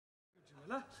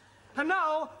And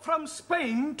now, from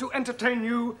Spain to entertain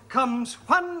you comes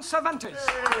Juan Cervantes.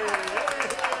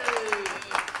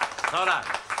 All right.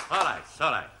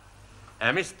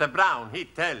 Mr. Brown, he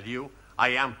tell you I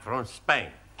am from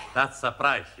Spain. That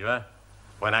surprise you, eh?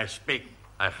 When I speak,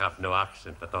 I have no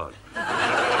accent at all.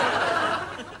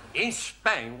 In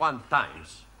Spain, one time,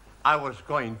 I was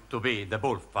going to be the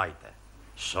bullfighter.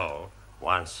 So,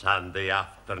 one Sunday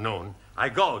afternoon, I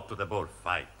go to the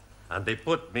bullfight, and they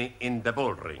put me in the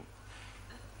bull ring.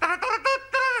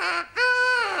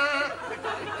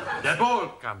 The bull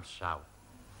comes out.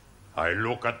 I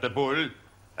look at the bull,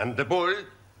 and the bull,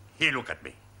 he look at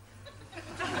me.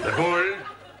 The bull,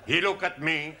 he look at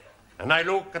me, and I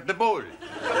look at the bull.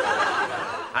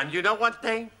 And you know one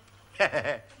thing?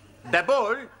 The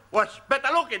bull was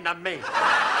better looking than me. Hey,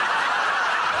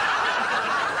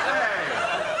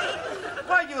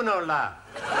 why you no laugh?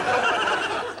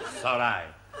 It's all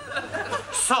right.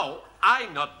 So I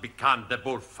not become the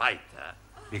bullfighter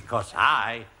because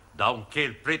I don't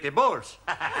kill pretty bulls.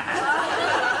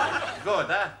 Good,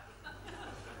 huh?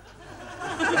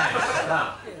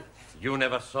 Now, you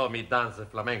never saw me dance the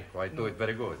flamenco. I do it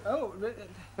very good. Oh, la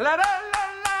la la la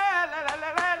la la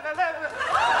la la la.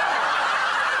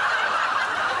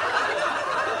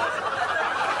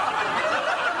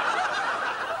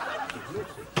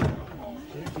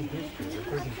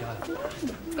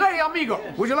 Hey, amigo,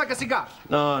 would you like a cigar?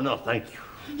 No, thank you.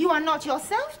 You are not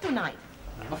yourself tonight.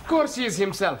 Of course he is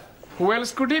himself. Who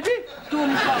else could he be?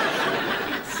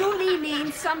 Sully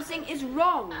means something is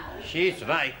wrong. She's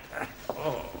right.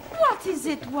 Oh. What is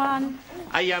it, Juan?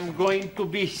 I am going to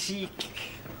be sick.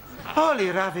 Holy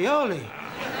ravioli.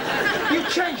 You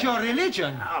changed your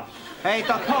religion. Hey,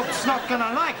 the Pope's not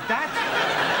gonna like that.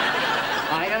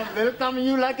 I am welcoming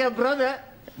you like a brother,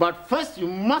 but first you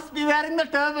must be wearing the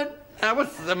turban.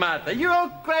 What's the matter? You're all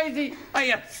crazy. I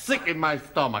am sick in my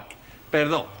stomach.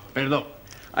 Perdón.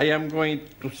 I am going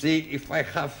to see if I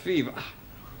have fever.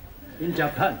 In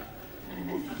Japan,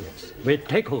 we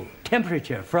take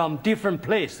temperature from different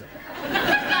places.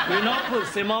 We not put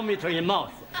thermometer in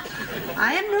mouth.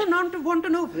 I am known to want to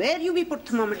know where you will put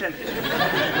thermometer.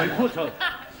 We put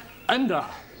under.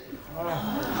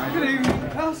 Good evening,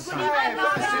 class.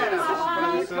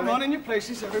 Come on in your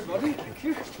places, everybody. Thank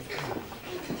you.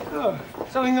 Oh,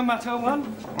 something the matter, Juan?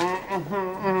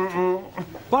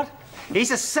 What?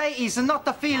 He's he's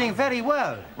not feeling very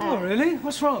well. Oh, really?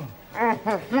 What's wrong?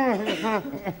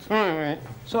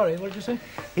 Sorry, what did you say?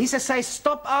 He says,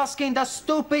 stop asking the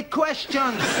stupid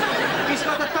questions. He's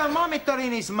got a thermometer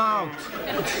in his mouth.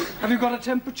 Have you got a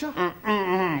temperature?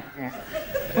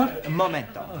 What? Un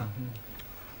momento.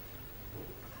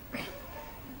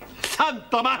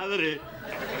 Santa Madre!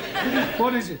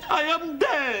 What is it? I am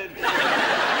dead!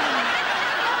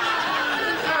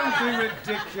 Don't be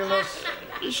ridiculous.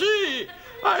 See,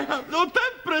 I have no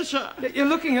temperature. You're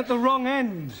looking at the wrong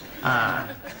end.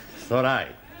 It's all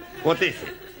right. What is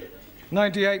it?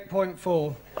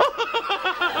 98.4.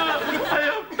 I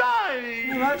am dying.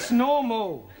 Well, that's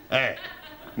normal. Hey,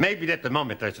 maybe the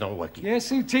thermometer is not working.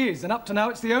 Yes, it is. And up to now,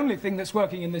 it's the only thing that's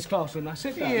working in this classroom. Now,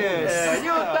 sit down. Yes.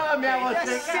 You told me I was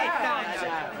sick. Sit down.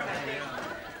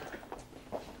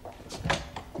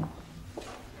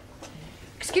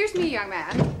 Excuse me, young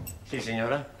man. Si,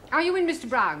 señora. Are you in Mr.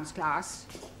 Brown's class?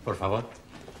 Por favor.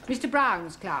 Mr.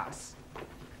 Brown's class.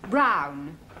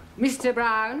 Brown. Mr.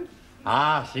 Brown?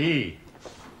 Ah, sí.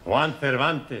 Juan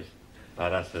Cervantes.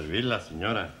 Para servirla,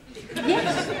 señora.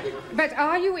 Yes. But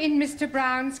are you in Mr.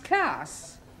 Brown's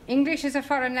class? English is a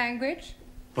foreign language?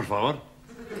 Por favor.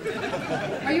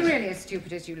 Are you really as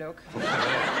stupid as you look? Por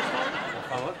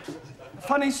favor.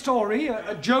 Funny story,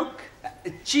 a joke.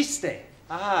 Chiste.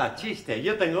 Ah, chiste.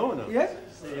 Yo tengo uno. Yes?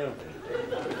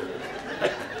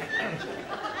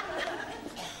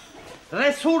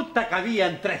 Resulta que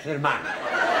habían 3 hermanos.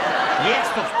 Y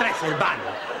estos 3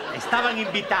 hermanos estaban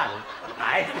invitados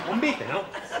a este convite, ¿no?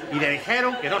 Y le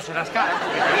dijeron que no se rascaran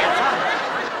porque tenían sarna.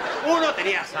 Uno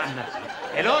tenía sarna,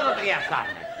 el otro tenía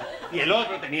sarna y el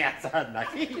otro tenía sarna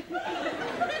aquí.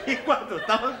 Y cuando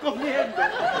estaban comiendo,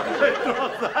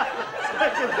 destrozaron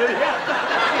el que tenía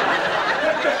sarna.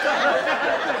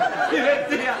 Y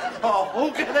decía,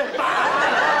 ¡oh, qué de paz!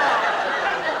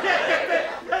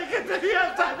 El que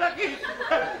tenía sarna aquí.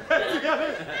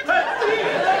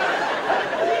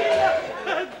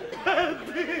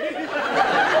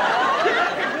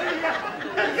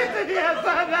 El que tenía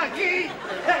sarna aquí.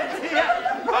 Decía,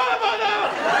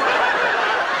 ¡vámonos!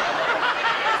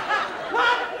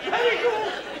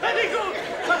 Very good.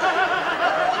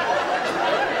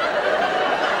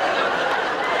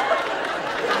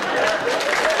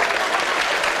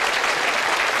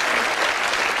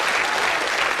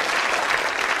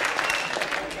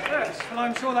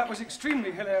 I'm sure that was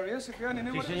extremely hilarious, if you only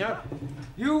knew Sí, what it señor. was.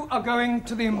 You are going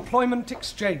to the employment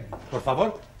exchange. Por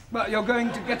favor. Well, you're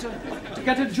going to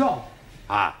get a job.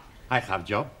 Ah, I have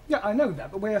job. Yeah, I know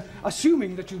that, but we're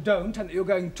assuming that you don't and that you're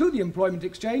going to the employment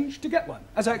exchange to get one.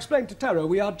 As I explained to Taro,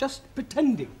 we are just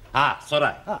pretending. Ah, it's all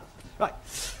right. Ah, right.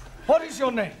 What is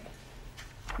your name?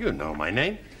 You know my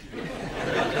name.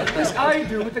 Yes, I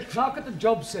do, but the clerk at the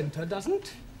job centre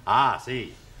doesn't. Ah,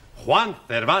 sí. Juan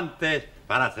Cervantes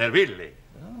para servirle.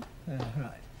 Oh,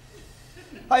 right.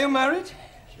 Are you married?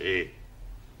 Sí.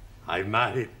 I'm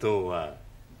married to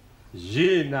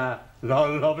Gina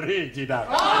Lollobrigida.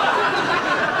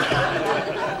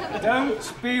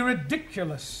 Don't be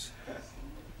ridiculous.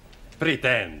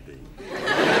 Pretending.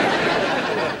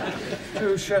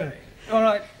 Touché. All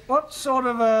right. What sort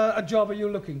of a job are you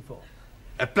looking for?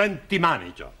 A plenty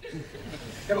money job.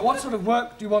 Yeah, but what sort of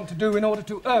work do you want to do in order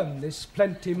to earn this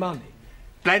plenty money?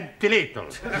 Plenty little.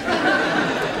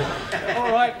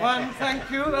 All right, Juan,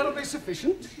 thank you. That'll be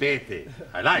sufficient. Pity.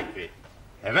 I like it.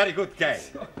 A very good game.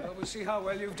 Well, we'll see how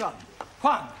well you've done.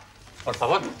 Juan. Por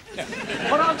favor. Yeah.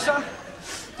 What answer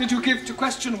did you give to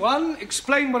question 1?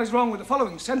 Explain what is wrong with the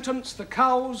following sentence. The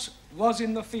cows was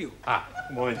in the field. Ah,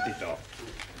 un momentito.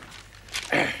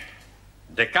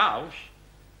 The cows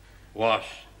was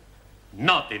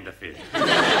not in the field.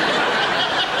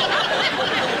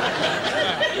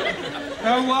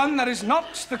 No, Juan, that is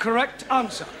not the correct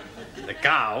answer. The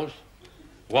cows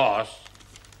was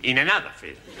in another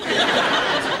field.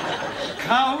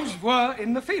 Cows were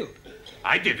in the field.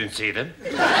 I didn't see them.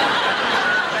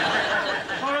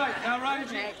 All right, now,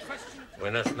 Ranji, question.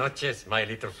 Buenas noches, my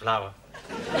little flower.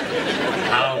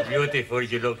 How beautiful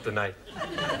you look tonight.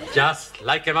 Just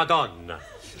like a Madonna.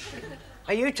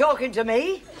 Are you talking to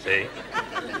me? See?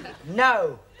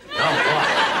 No. No,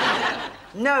 what?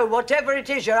 No, whatever it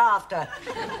is you're after.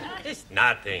 It's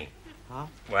nothing. Huh?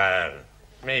 Well,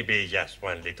 maybe just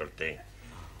one little thing.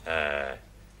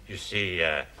 You see,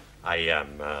 I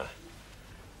am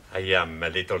a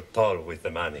little tall with the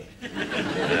money.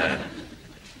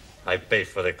 I pay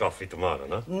for the coffee tomorrow,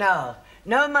 no? No.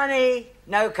 No money,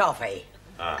 no coffee.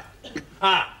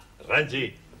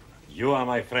 Ranji, you are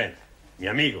my friend, mi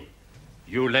amigo.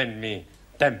 You lend me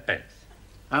 10 pence.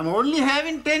 I'm only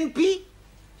having 10p.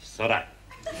 It's all right.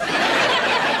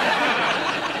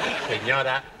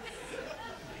 Señora,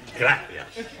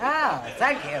 gracias. Oh,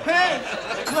 thank you. Hey,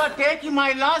 you are taking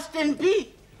my last 10p.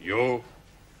 You,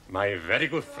 my very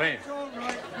good friend. All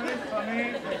right, very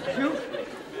funny. Thank you.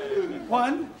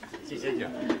 Juan? Sí,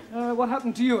 señor. What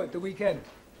happened to you at the weekend?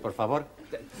 Por favor.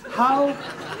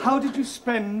 How did you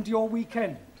spend your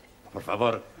weekend? Por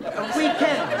favor.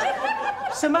 Weekend.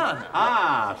 Semana.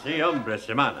 Ah, sí, hombre,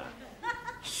 semana.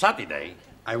 Saturday,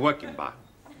 I work in bar.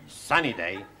 Sunny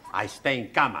day, I stay in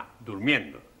cama,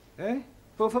 durmiendo. Eh?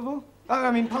 Por favor?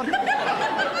 I mean, pardon?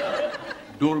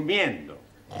 Durmiendo.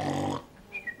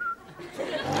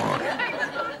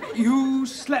 You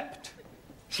slept?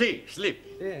 Sí,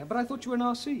 sleep. Yeah, but I thought you were an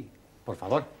RC. Por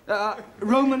favor.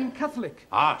 Roman Catholic.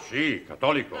 Ah, sí,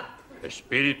 católico.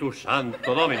 Espíritu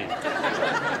Santo Domini.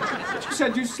 You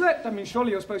said you slept. I mean,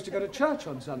 surely you're supposed to go to church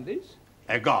on Sundays.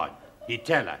 A God, he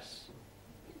tell us,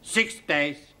 6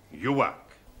 days you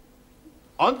work.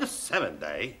 On the 7th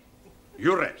day,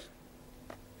 you rest.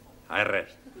 I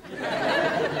rest.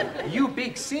 You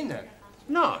big sinner.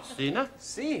 No, sinner.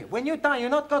 See, when you die, you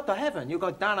not go to heaven, you go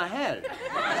down to hell.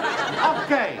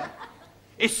 Okay.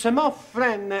 It's more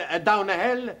friend down the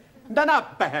hell than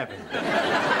up heaven.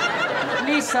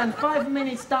 Listen, 5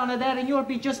 minutes down there and you'll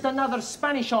be just another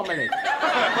Spanish omelette.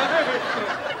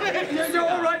 You're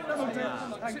all right,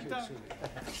 Littleton. Thank you.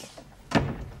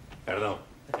 Perdón.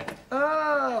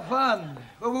 Juan.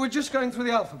 Well, we're just going through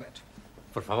the alphabet.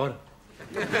 Por favor.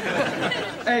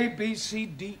 A, B, C,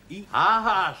 D, E.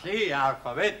 Ah, sí,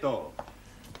 alfabeto.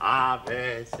 A,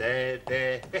 B, C,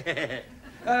 D.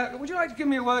 Would you like to give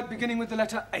me a word beginning with the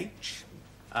letter H?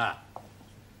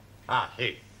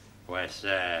 Sí. Pues,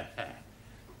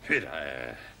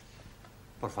 mira,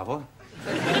 por favor.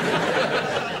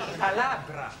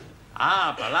 Palabra.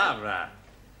 Palabra.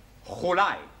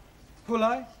 July.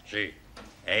 July? Sí.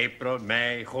 April,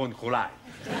 May, June, July.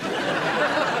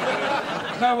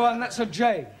 No, Juan, that's a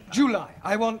J. July.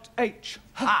 I want H.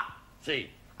 Sí.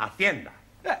 Hacienda.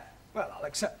 Yeah, well, I'll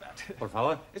accept that. Por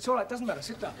favor. It's all right, doesn't matter.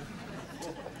 Sit down.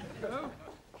 Hello?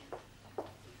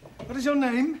 What is your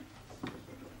name?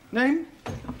 Name?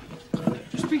 Do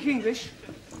you speak English?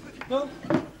 No?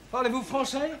 Parlez-vous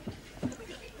français?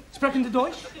 Sprechen Sie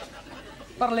Deutsch?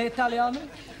 Parlez Italiano?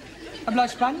 Habla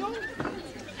Español?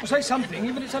 Well, say something,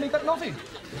 even if it's only got nothing.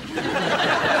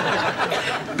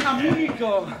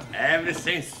 amigo.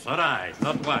 Everything's all right.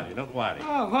 Not worry, not worry.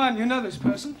 Oh, Juan, you know this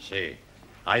person? See,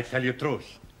 I tell you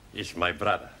truth. He's my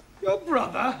brother. Your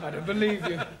brother? I don't believe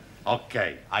you.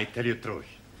 Okay, I tell you truth.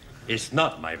 He's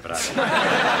not my brother.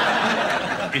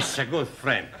 He's a good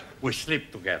friend. We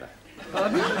sleep together.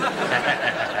 Pardon?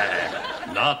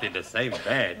 Not in the same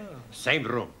bed, same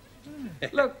room.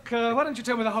 Look, why don't you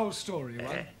tell me the whole story,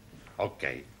 Juan?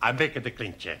 Okay, I make it a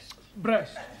clean chest.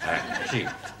 Breast. See,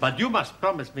 but you must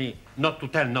promise me not to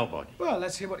tell nobody. Well,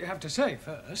 let's hear what you have to say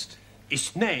first.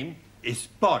 His name is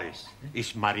Boris.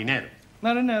 He's marinero.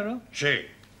 Marinero? Sí.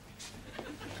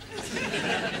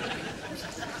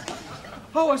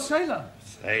 Oh, a sailor.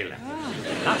 Sailor.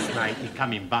 Last night he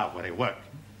came in bar where I work.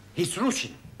 He's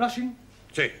Russian. Russian?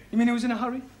 Sí. You mean he was in a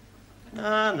hurry?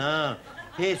 No.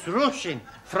 He's Russian.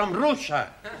 From Russia.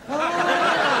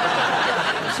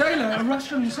 Sailor, a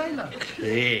Russian sailor.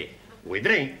 Sí. We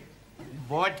drink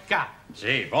vodka.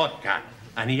 Sí, vodka.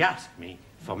 And he asked me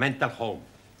for mental home.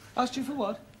 Asked you for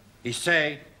what? He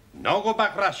say, no go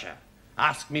back Russia.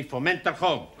 Ask me for mental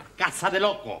home. Casa de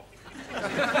loco.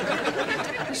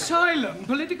 Asylum,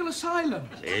 political asylum.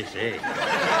 Sí, sí.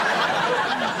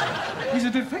 He's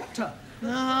a defector.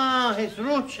 No, he's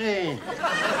Russian.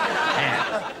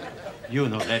 You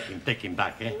not let him take him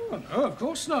back, eh? Oh, no, of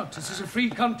course not. This is a free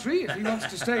country. If he wants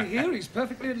to stay here, he's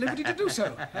perfectly at liberty to do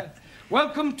so.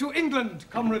 Welcome to England,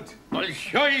 comrade.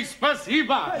 Большое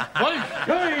спасибо!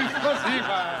 Большое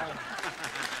спасибо!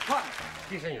 What?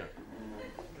 Sí, señor.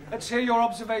 Let's hear your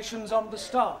observations on the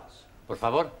stars. Por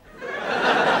favor.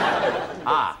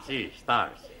 Sí,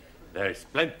 stars. There's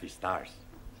plenty stars.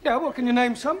 Yeah, well, can you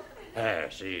name some?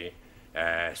 Sí.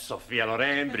 Sophia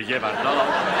Loren, Brigitte Bardot.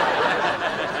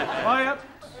 Quiet.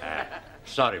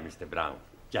 Sorry, Mr. Brown.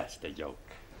 Just a joke.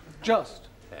 Just.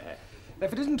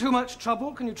 If it isn't too much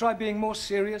trouble, can you try being more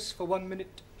serious for 1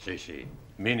 minute? Si.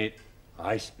 Minute,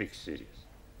 I speak serious.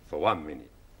 For 1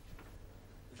 minute.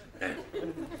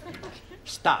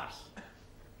 Stars.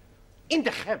 In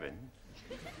the heaven,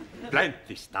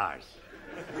 plenty stars.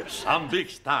 Some big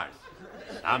stars.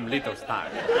 Some little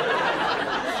stars.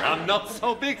 Some not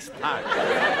so big stars.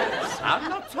 Some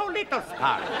not so little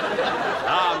stars.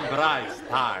 Some bright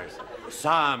stars.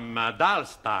 Some dull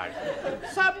stars.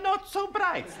 Some not so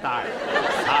bright stars.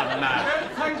 Some...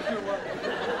 Thank you.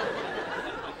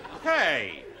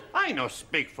 Hey, I no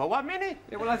speak for 1 minute.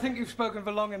 Yeah, well, I think you've spoken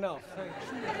for long enough. The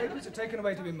papers are taken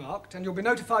away to be marked, and you'll be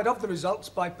notified of the results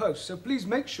by post. So please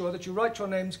make sure that you write your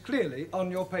names clearly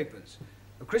on your papers.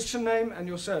 Your Christian name and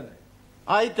your surname.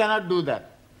 I cannot do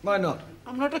that. Why not?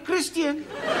 I'm not a Christian.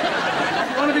 If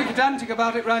you want to be pedantic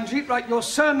about it, Ranjit, write your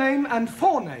surname and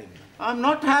forename. I'm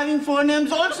not having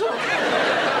forenames also.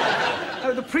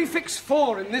 No, the prefix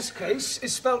for in this case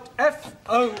is spelt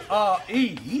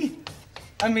F-O-R-E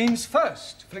and means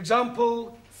first. For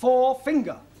example,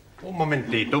 forefinger. Un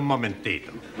momentito.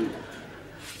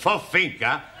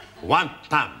 Forefinger, one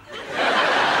thumb.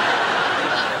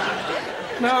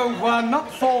 No, not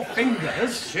 4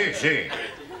 fingers. Si.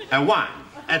 A 1,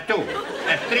 a 2,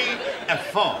 a 3, a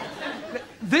 4.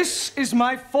 This is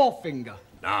my forefinger.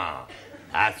 No,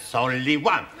 that's only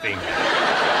 1 finger.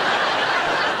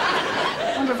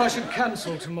 I wonder if I should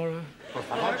cancel tomorrow.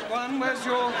 Right, Juan, where's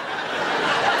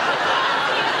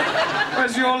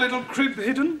your little crib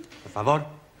hidden? Por favor.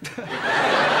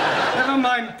 Never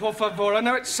mind, por favor. I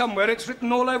know it's somewhere. It's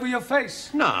written all over your face.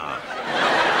 No.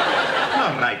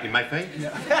 Not right in my face.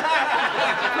 Yeah.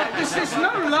 This is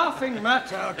no laughing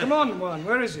matter. Come on, Juan.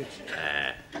 Where is it?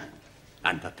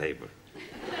 On the table.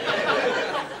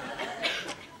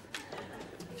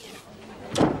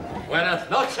 Buenas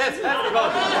noches,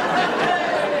 everybody.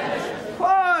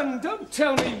 Juan, don't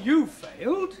tell me you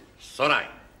failed. Sorry,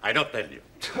 I don't tell you.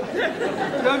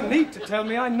 You don't need to tell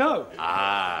me. I know.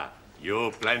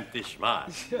 You plenty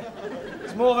smart.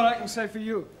 It's more than I can say for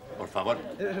you. Por favor.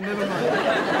 Never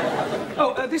mind.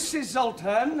 Oh, this is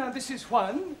Zoltan. This is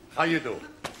Juan. How you do?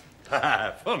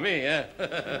 For me, eh?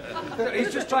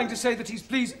 He's just trying to say that he's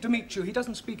pleased to meet you. He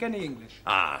doesn't speak any English.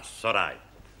 Sorry.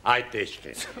 I teach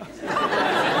him.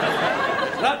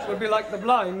 That would be like the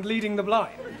blind leading the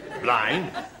blind. Blind?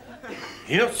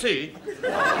 You don't see?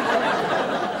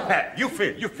 You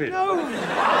feel. No.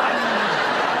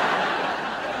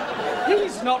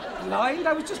 He's not blind.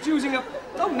 I was just using a...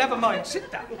 Oh, never mind.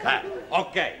 Sit down.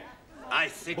 Okay. I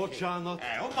sit... Boccianot.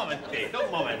 Un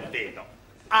momentito.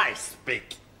 I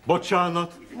speak.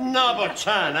 Boccianot. No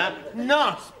bocciana,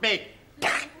 no speak.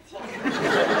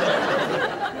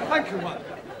 Thank you, Juan.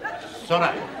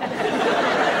 Sorry.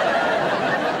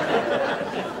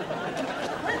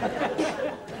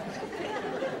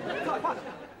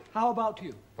 How about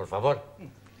you? Por favor.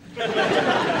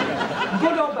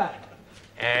 Good or bad?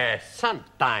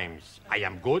 Sometimes I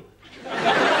am good.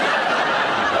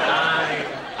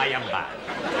 I am bad.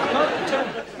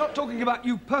 Not talking about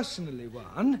you personally,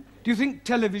 Juan. Do you think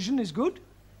television is good?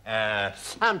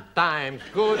 Sometimes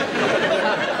good,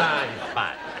 sometimes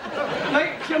bad.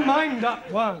 Make your mind up,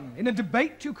 Juan. In a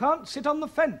debate, you can't sit on the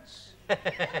fence. I'm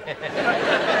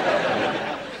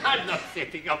not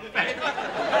sitting on fence.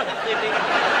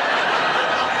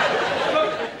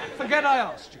 Look, forget I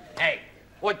asked you. Hey,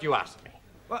 what you asked me?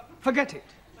 Well, forget it.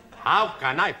 How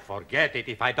can I forget it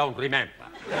if I don't remember?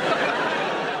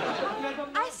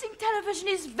 I think television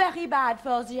is very bad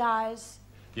for the eyes.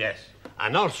 Yes,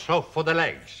 and also for the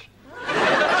legs.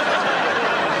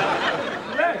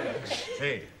 Legs?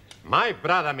 See, my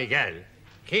brother Miguel,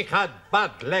 he had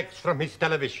bad legs from his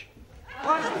television.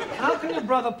 How can your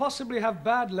brother possibly have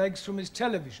bad legs from his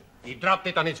television? He dropped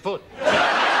it on his foot.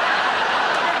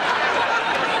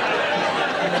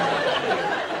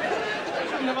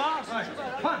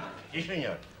 Juan, Yes,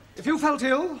 senor. if you felt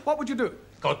ill, what would you do?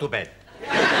 Go to bed.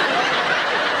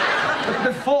 But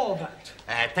before that,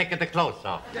 Take the clothes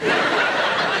off. you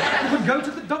would go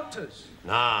to the doctors.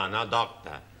 No, no,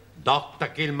 doctor. Doctor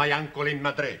killed my uncle in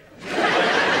Madrid.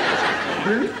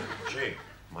 Really? See,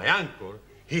 my uncle,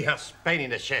 he has pain in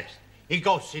the chest. He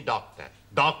goes see doctor.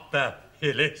 Doctor,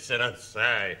 he listen and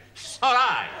say, it's all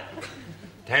right.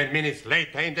 10 minutes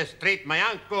later in the street, my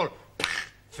uncle,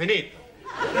 finito.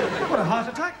 What, a heart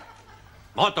attack?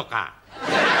 Motorcar.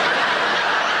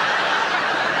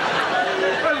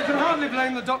 Well, you can hardly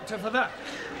blame the doctor for that.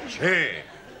 See,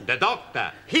 the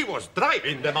doctor, he was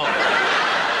driving the motor.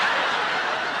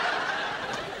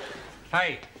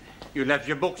 Hey, you left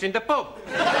your books in the pub.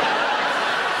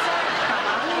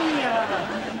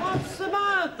 What's the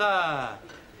matter?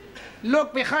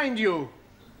 Look behind you.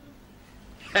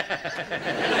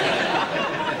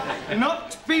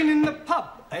 Not been in the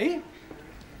pub, eh?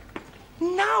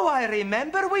 Now I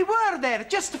remember we were there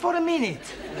just for a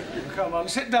minute. Come on,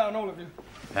 sit down, all of you.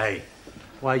 Hey,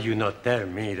 why you not tell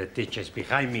me the teacher's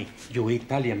behind me, you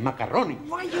Italian macaroni?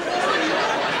 Why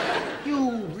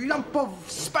you lump of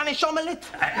Spanish omelette?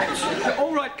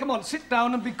 All right, come on, sit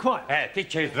down and be quiet. Hey,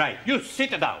 teacher is right. You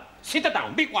sit down. Sit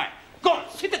down, be quiet. Go,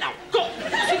 sit down, go.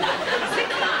 Sit down, sit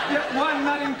down. Yeah, Juan,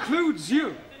 that includes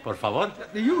you. Por favor.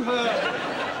 You heard.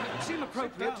 It seemed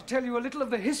appropriate to tell you a little of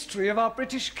the history of our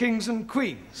British kings and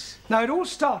queens. Now, it all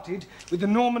started with the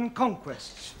Norman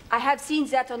conquests. I have seen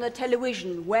that on the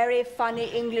television. Very funny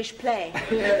English play.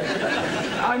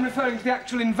 I'm referring to the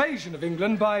actual invasion of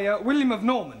England by William of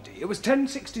Normandy. It was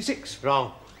 1066.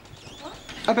 Wrong.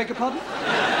 I beg your pardon?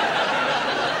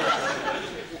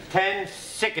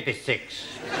 1066.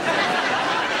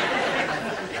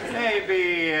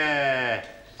 Maybe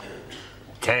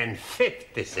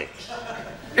 1056.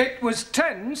 It was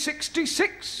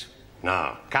 1066.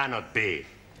 No, cannot be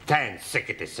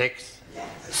 1066.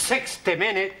 60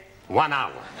 minutes, 1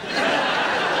 hour.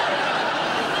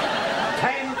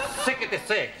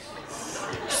 1066.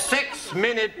 6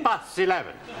 minutes past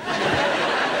 11.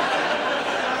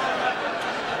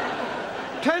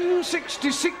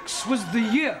 1066 was the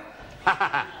year.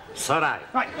 It's all right.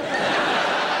 Right.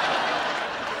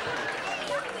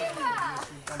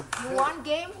 One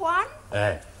game, Juan?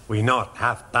 We not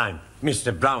have time.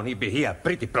 Mr. Brown, he be here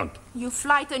pretty pronto. You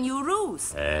flight on your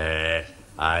ruse.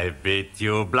 I beat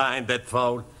you blinded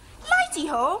fool.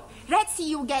 Righty-ho. Let's see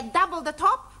you get double the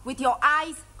top with your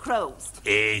eyes closed.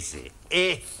 Easy,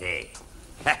 easy.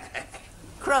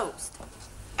 Closed.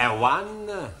 A 1,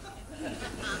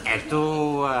 a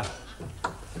 2,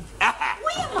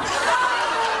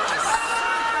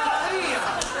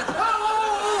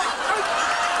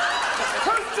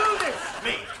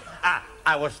 Me.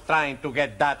 I was trying to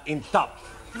get that in top.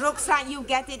 Roxanne, you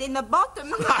get it in the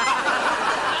bottom.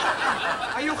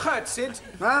 Are you hurt, Sid?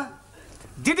 Huh?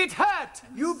 Did it hurt?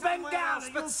 You bent down,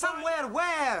 but somewhere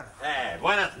where?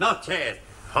 Buenas noches.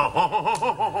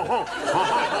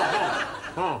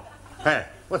 Hey,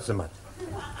 what's the matter?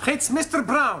 It's Mr.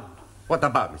 Brown. What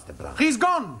about Mr. Brown? He's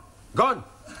gone. Gone?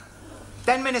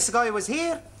 10 minutes ago he was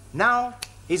here, now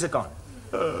he's gone.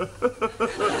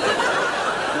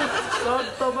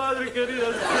 Santa madre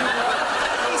querida.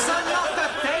 He's not a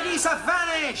dead, he's a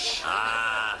vanish.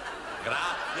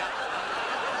 Gracias.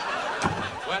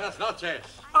 Buenas noches.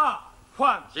 Ah,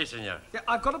 Juan. Sí, señor. Yeah,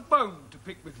 I've got a bone to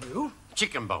pick with you.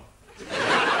 Chicken bone.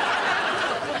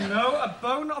 No, a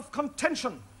bone of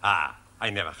contention. I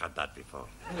never had that before.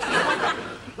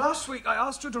 Last week I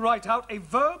asked you to write out a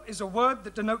verb is a word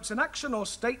that denotes an action or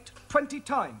state 20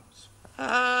 times.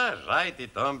 Write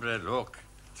it, hombre, look.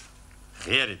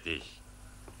 Here it is.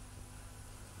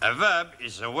 A verb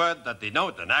is a word that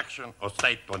denotes an action or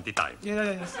state 20 times.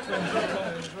 Yes, 20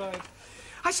 times, right.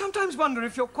 I sometimes wonder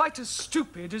if you're quite as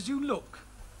stupid as you look.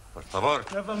 Por favor.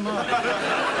 Never mind.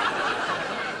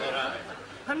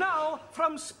 And now,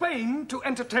 from Spain to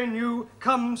entertain you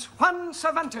comes Juan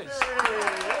Cervantes.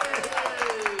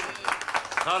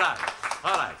 All right.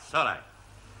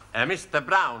 Mr.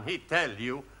 Brown, he tell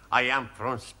you I am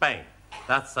from Spain.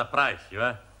 That surprise you,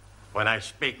 eh? When I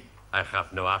speak, I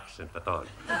have no accent at all.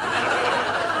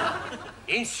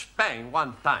 In Spain,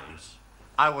 one time,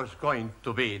 I was going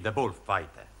to be the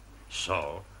bullfighter.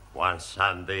 So, one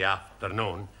Sunday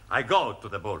afternoon, I go to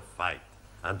the bullfight,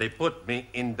 and they put me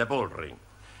in the bull ring.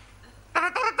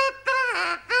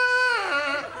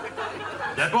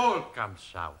 The bull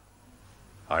comes out.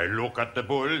 I look at the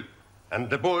bull, and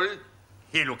the bull,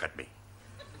 he look at me.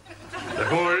 The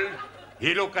bull,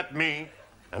 he look at me,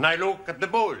 and I look at the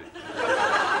bull.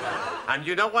 And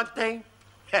you know one thing?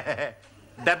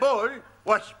 The bull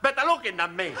was better looking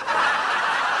than me. Hey,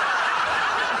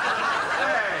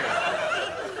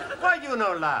 why you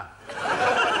no laugh?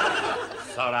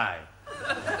 It's all right.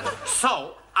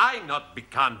 So I not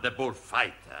become the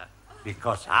bullfighter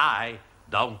because I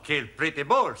don't kill pretty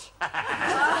bulls. Good,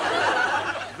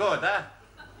 huh?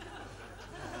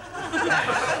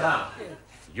 Now,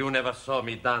 you never saw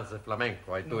me dance the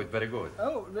flamenco. I do it very good.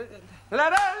 Oh,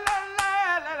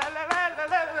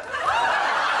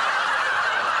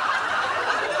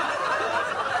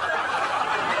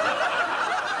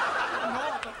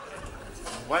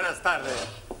 Buenas tardes.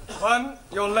 Juan,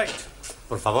 you're late.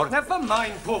 Por favor. Never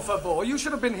mind, por favor. You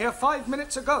should have been here 5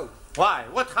 minutes ago. Why?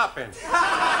 What happened?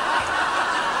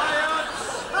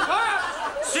 Quiet!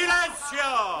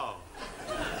 Silencio!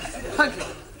 Thank you.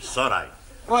 It's all right.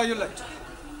 Why are you late?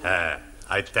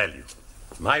 I tell you,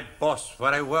 my boss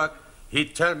where I work, he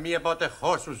tell me about a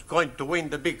horse who's going to win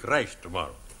the big race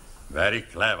tomorrow. Very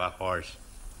clever horse.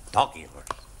 Talking horse.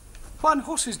 Juan,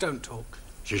 horses don't talk.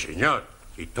 Si, senor.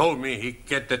 He told me he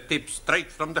get the tip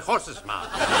straight from the horse's mouth.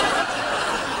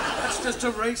 That's just a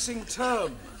racing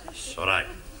term. It's all right.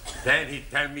 Then he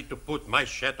tell me to put my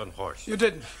shed on horse. You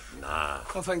didn't? Nah.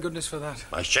 Oh, thank goodness for that.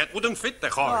 My shed wouldn't fit the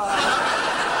horse.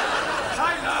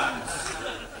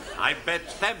 I bet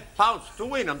 10 pounds to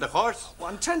win on the horse.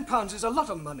 Juan, 10 pounds is a lot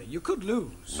of money. You could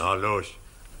lose. No lose.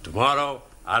 Tomorrow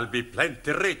I'll be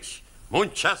plenty rich.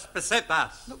 Muchas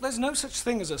pesetas. Look, there's no such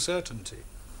thing as a certainty.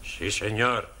 Si,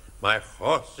 senor. My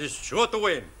horse is sure to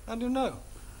win. How do you know?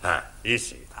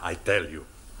 Easy, I tell you.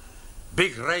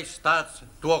 Big race starts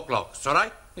 2 o'clock, all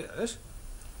right? Yes.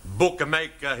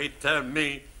 Bookmaker, he tell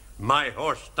me my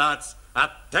horse starts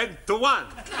at 10 to 1.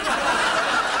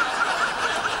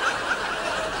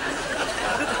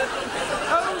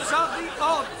 Those are the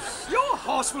odds. Your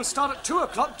horse will start at 2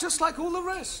 o'clock just like all the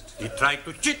rest. He tried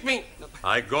to cheat me.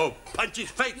 I go punch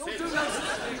his face. You'll do no such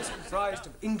thing. It's comprised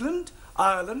of England,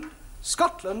 Ireland,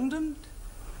 Scotland and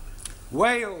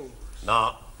Wales.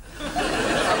 No.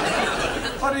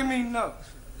 What do you mean, no?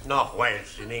 No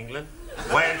Wales in England.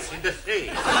 Wales in the sea.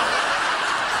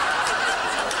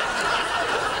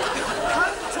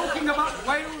 I'm talking about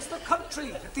Wales, the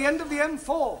country, at the end of the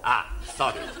M4.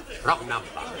 Sorry. Wrong number.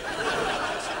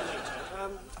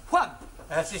 Juan.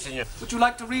 Si, senor. Would you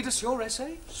like to read us your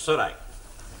essay? So right.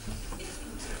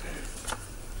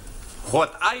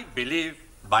 What I believe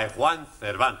by Juan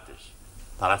Cervantes.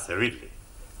 Para servirle.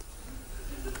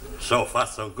 So far,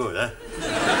 so good, eh?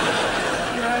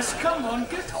 Yes, come on,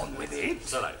 get on with it.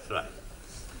 It's all right, it's all right.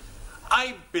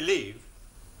 I believe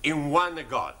in one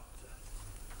God.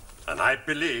 And I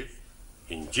believe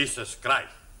in Jesus Christ,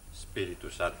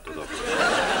 Spiritus Santo Dominus.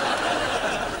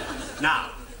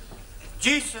 Now,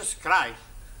 Jesus Christ,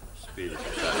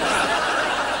 Spiritus Santo,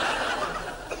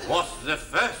 was the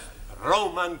first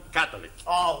Roman Catholic.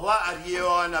 Oh, what are you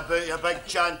on about, you big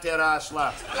chanter ass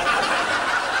lad?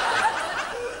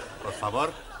 Por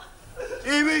favor.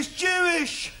 He was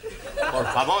Jewish. Por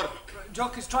favor.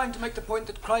 Jock is trying to make the point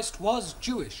that Christ was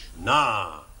Jewish.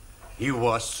 No, he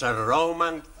was a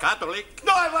Roman Catholic.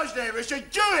 No, he wasn't. He was a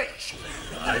Jewish.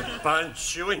 I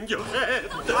punch you in your head.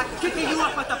 I'm kicking you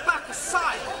up at the back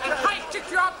side and I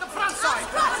kick you out the front side.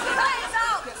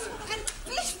 And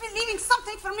please be leaving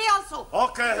something for me also.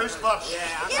 Okay, who's first?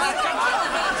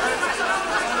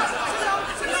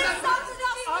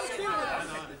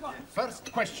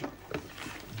 First question.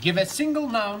 Give a single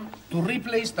noun to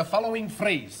replace the following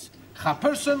phrase. A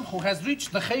person who has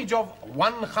reached the age of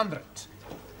 100.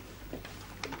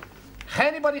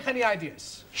 Anybody any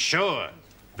ideas? Sure.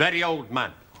 Very old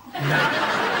man.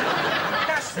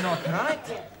 That's not right.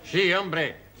 Si,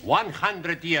 hombre.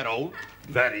 100-year-old,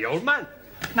 very old man.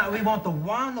 Now, we want the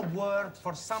one word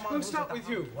for someone We'll start with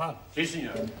you, Juan. Sí,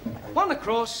 señor. One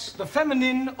across, the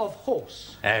feminine of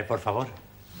horse. Por favor.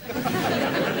 The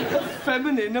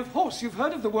feminine of horse. You've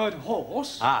heard of the word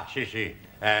horse? Ah, sí, sí.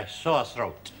 Sore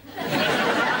throat.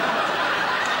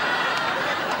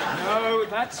 No,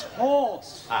 that's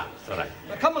horse. Ah, it's all right.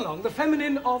 Now come along, the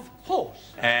feminine of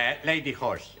horse. Lady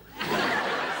horse.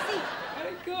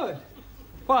 Very good.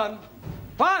 Juan.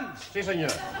 Juan! Sí,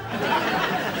 señor.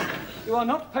 You are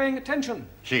not paying attention.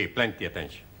 Sí, plenty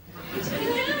attention.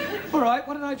 All right,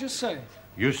 what did I just say?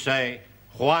 You say,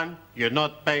 Juan, you're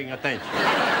not paying attention.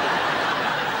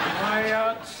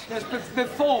 Yes, but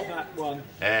before that one.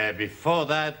 Before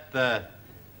that,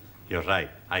 you're right.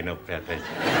 I don't pay attention.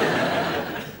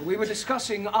 We were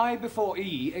discussing I before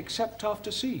E, except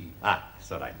after C. Ah,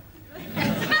 it's all right.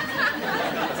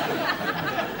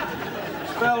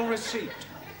 Spell receipt.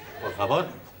 Por favor.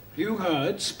 You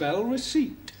heard spell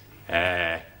receipt.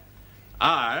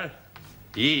 R,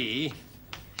 E,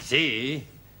 C,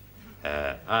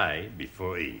 I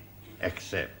before E,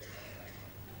 except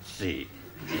C.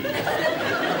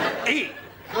 E.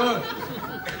 Good.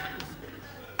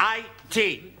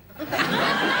 I-T.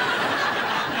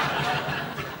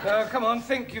 Come on,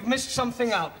 think. You've missed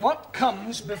something out. What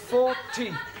comes before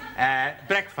tea?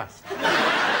 Breakfast.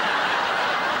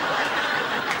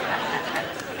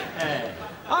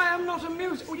 I am not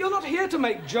amused. Well, you're not here to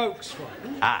make jokes,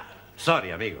 Juan. Ah,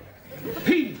 sorry, amigo.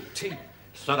 P.T.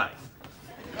 Sorry.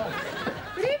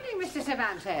 Good evening, Mr.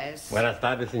 Cervantes. Buenas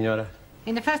tardes, señora.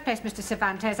 In the first place, Mr.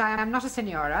 Cervantes, I am not a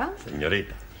senora.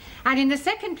 Señorita. And in the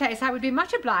second place, I would be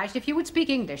much obliged if you would speak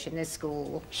English in this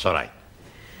school. Sorry.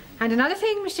 And another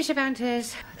thing, Mr.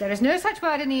 Cervantes, there is no such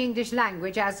word in the English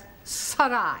language as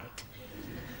 "sorright."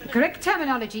 The correct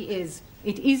terminology is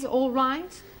 "it is all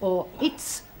right," or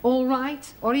 "it's all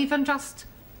right," or even just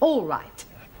 "all right."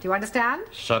 Do you understand?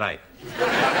 Sorry.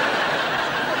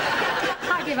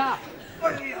 I give up.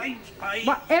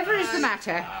 Whatever is the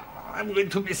matter? I'm going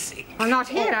to be sick. Well, not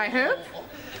here, I hope.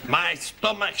 My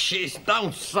stomach, she's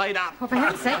downside up. Well, for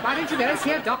heaven's sake, why don't you go and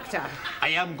see a doctor? I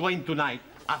am going tonight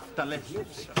after lecture.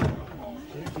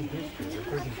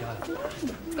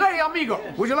 Hey, amigo,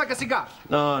 would you like a cigar?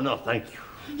 No, thank you.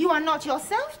 You are not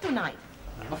yourself tonight.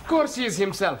 Of course he is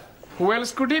himself. Who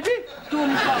else could he be?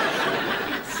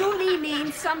 Sully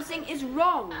means something is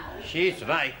wrong. She's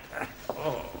right.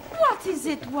 What is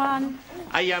it, Juan?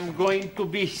 I am going to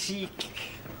be sick.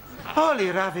 Holy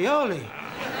ravioli.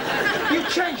 You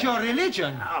change your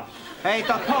religion. Hey,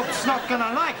 the Pope's not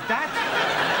gonna like that.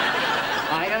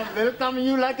 I am welcoming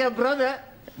you like a brother,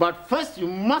 but first you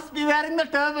must be wearing the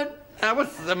turban.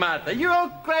 What's the matter? You all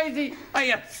crazy? I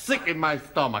am sick in my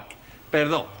stomach.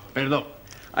 Perdón.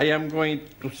 I am going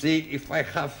to see if I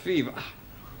have fever.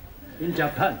 In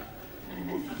Japan,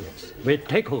 we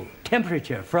take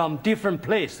temperature from different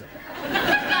places.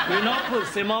 We not put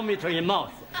thermometer in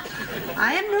mouth.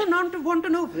 I am not want to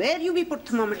know where you be put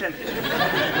thermometer.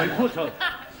 We put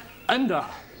under.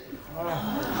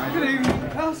 Good evening,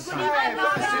 class.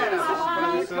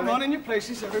 Come on, in your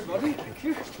places, everybody. Thank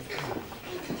you.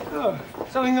 Oh,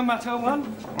 something the matter, Juan?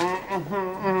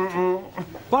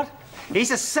 What? He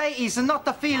says say he's not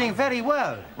feeling very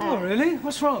well. Oh, really?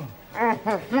 What's wrong?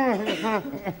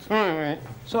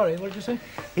 Sorry, what did you say?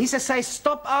 He says say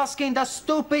stop asking the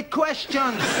stupid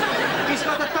questions. He's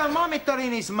got a thermometer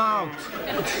in his mouth.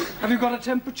 Have you got a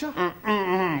temperature?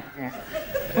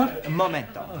 What? Un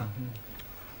momento.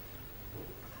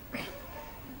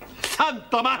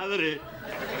 Santa Madre!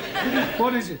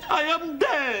 What is it? I am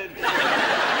dead!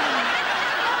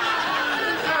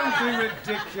 Don't be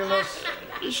ridiculous.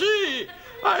 See,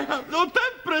 I have no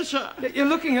temperature. You're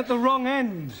looking at the wrong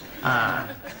end. Ah,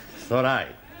 it's all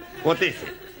right. What is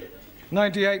it?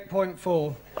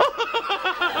 98.4.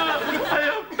 I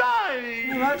am dying.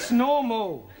 Well, that's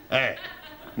normal.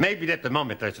 Maybe the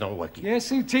thermometer is not working.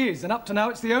 Yes, it is. And up to now,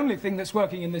 it's the only thing that's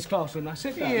working in this classroom. Now,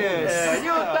 sit down. Yes.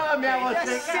 You told me I was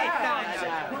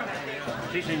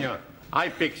sick. Si, senor. I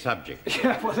pick subject.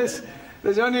 Yeah, well,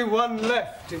 there's only one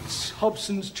left. It's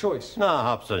Hobson's choice. No,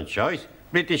 Hobson's choice.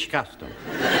 British custom.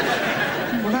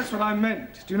 Well, that's what I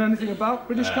meant. Do you know anything about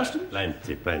British custom?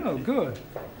 Plenty. Oh, good.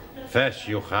 First,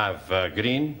 you have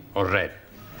green or red.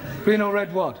 Green or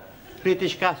red what?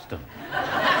 British custom.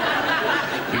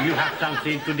 If you have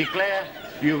something to declare,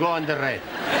 you go on the red.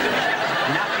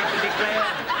 Nothing to declare,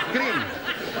 green.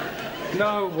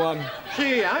 No one.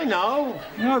 See, I know.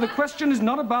 No, the question is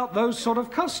not about those sort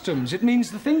of customs. It means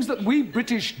the things that we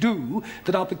British do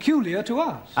that are peculiar to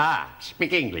us. Ah,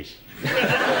 speak English.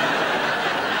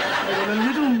 Well, a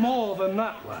little more than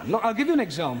that one. Look, I'll give you an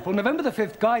example. November the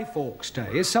 5th, Guy Fawkes Day,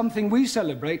 is something we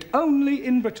celebrate only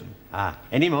in Britain. Ah,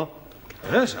 any more?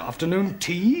 Yes, afternoon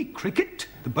tea, cricket,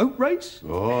 the boat race.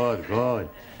 Good, good.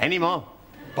 Any more?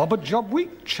 Bobber Job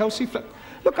Week, Chelsea Flip.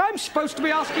 Look, I'm supposed to be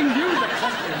asking you this.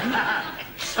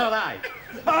 It's all right.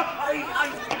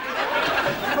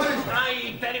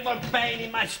 I terrible pain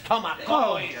in my stomach.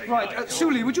 Oh, right.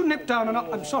 Sully, would you nip down and...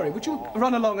 I'm sorry, would you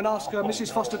run along and ask Mrs.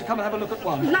 Foster to come and have a look at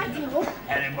one? Terrible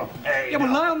pain. Yeah,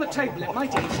 well, lie on the table. It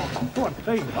might irritate. Go on,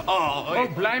 there you go. Oh,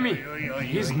 blimey.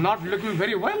 He's not looking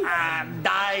very well. I'm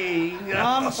dying.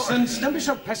 Nonsense. Don't be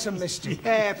so pessimistic.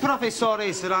 Professor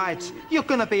is right. You're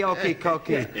gonna be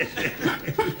okay-cokey.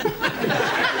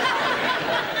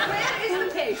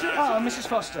 Oh, Mrs.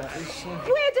 Foster.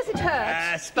 Where does it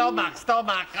hurt? Stomach.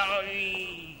 Oh,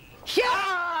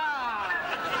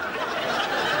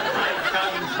 I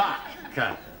come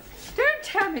back. Don't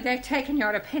tell me they've taken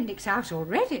your appendix out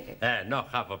already. No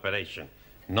half operation.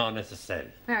 Not necessary.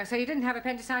 Oh, so you didn't have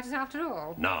appendicitis after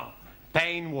all? No.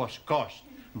 Pain was caused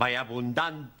by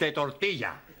abundante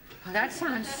tortilla. Well, that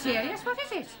sounds serious. What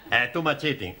is it? Too much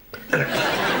eating.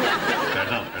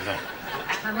 Perdón.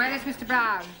 And where is Mr.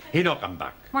 Brown? He no come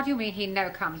back. What do you mean he no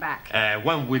come back?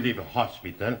 When we leave a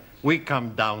hospital, we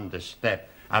come down the step,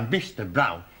 and Mr.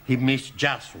 Brown, he missed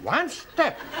just one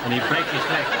step, and he break his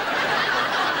leg.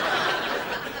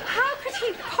 How could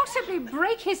he possibly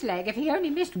break his leg if he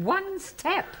only missed one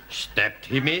step? Stepped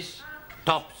he miss,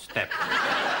 top step.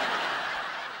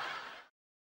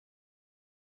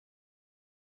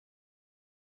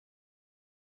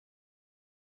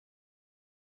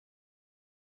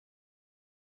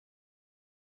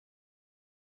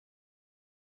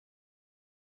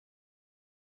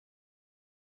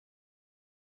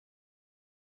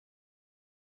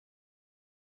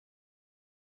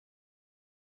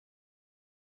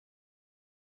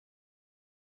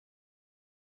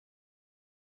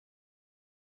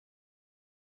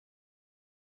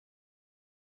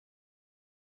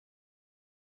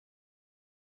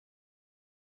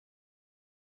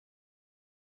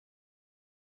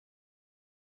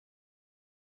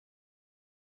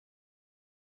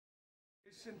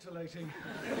 Scintillating.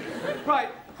 Right,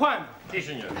 Juan. Si,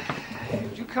 senor.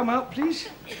 Would you come out, please?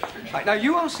 Right, now,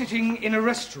 you are sitting in a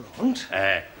restaurant.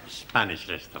 Spanish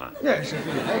restaurant. Yes, if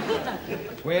you like.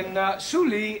 When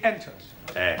Sully enters.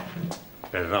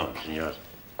 Perdón, senor.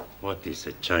 What is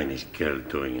a Chinese girl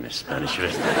doing in a Spanish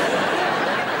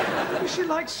restaurant? She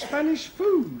likes Spanish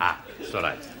food. Ah, it's all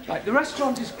right. Right, the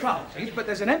restaurant is crowded, but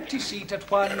there's an empty seat at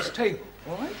Juan's table,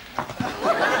 all right?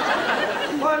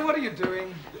 Juan, what are you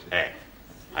doing?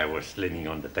 I was leaning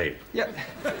on the table. Yeah,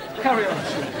 carry on.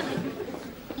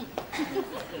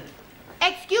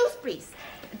 Excuse, please.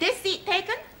 This seat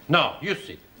taken? No, you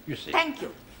sit. Thank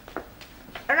you.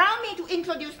 Allow me to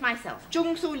introduce myself,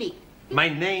 Jung Su Lee. My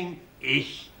name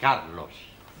is Carlos.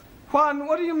 Juan,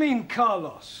 what do you mean,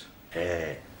 Carlos?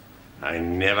 I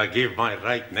never give my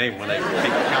right name when I pick up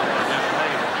that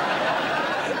name.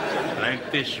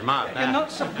 Plenty smart, You're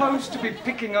not supposed to be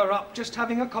picking her up, just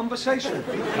having a conversation.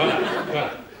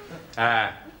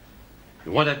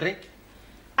 You want a drink?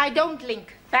 I don't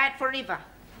drink. Bad for liver.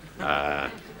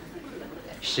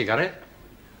 Cigarette?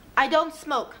 I don't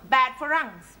smoke. Bad for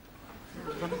lungs.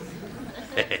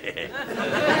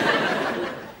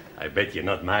 I bet you're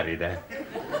not married, eh?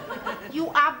 You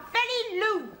are very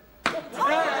lewd. What's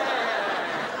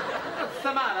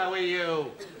the matter with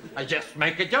you? I just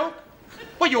make a joke.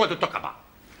 What do you want to talk about?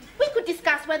 We could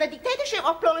discuss whether dictatorship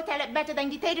of proletariat better than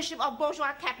dictatorship of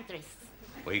bourgeois capitalists.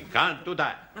 We can't do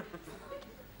that.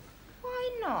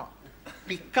 Why not?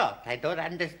 Because I don't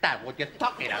understand what you're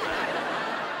talking about.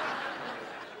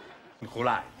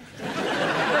 July.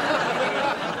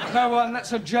 No, Juan,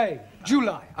 that's a J.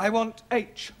 July. I want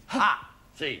H. Ah,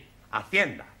 sí.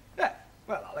 Hacienda. Yeah,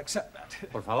 well, I'll accept that.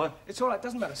 Por favor. It's all right,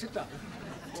 doesn't matter. Sit down.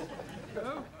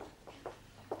 Hello?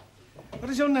 What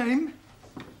is your name?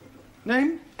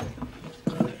 Name?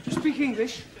 Do you speak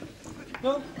English?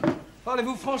 No?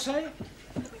 Parlez-vous français?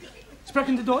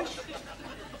 Sprechen Sie Deutsch?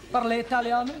 Parle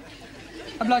Italiano?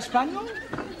 Habla Español?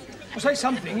 Well, say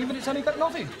something, even if it's only got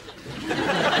nothing.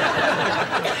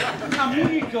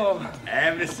 Amigo.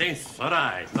 Everything's all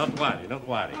right. Not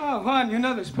worry. Oh, Juan, you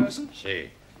know this person?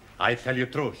 See, I tell you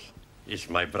truth. He's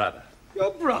my brother.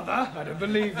 Your brother? I don't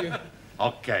believe you.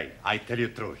 Okay, I tell you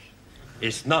truth.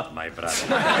 He's not my brother.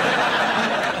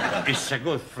 He's a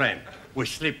good friend. We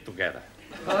sleep together.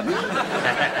 Pardon?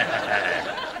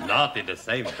 Not in the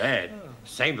same bed,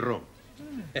 same room.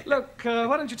 Look,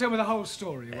 why don't you tell me the whole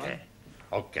story, Juan?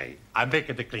 Okay, I make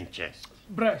it a clean chest.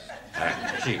 Breast.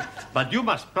 See, but you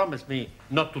must promise me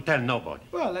not to tell nobody.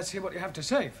 Well, let's hear what you have to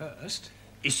say first.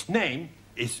 His name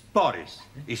is Boris.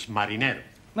 Is marinero.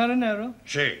 Marinero?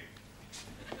 Sí.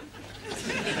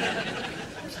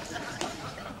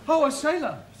 Oh, a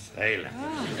sailor. Sailor.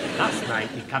 Last night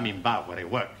he came in bar where I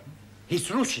work. He's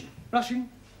Russian. Russian?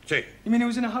 Sí. You mean he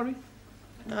was in a hurry?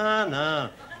 No.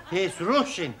 He's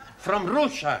Russian. From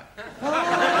Russia.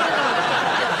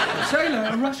 Sailor,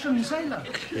 a Russian sailor.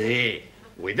 Sí.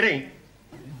 We drink.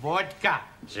 Vodka.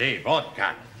 Sí,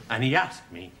 vodka. And he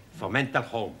asked me for mental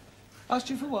home. Asked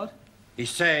you for what? He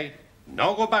say,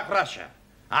 no go back Russia.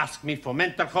 Ask me for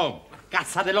mental home.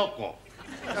 Casa de loco.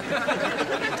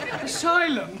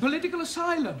 Asylum, political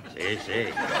asylum.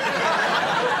 Sí.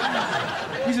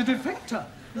 He's a defector.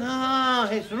 No,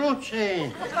 he's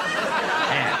Russian.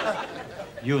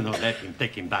 You no let him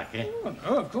take him back, eh? Oh,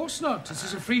 no, of course not. This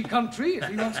is a free country. If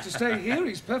he wants to stay here,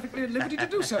 he's perfectly at liberty to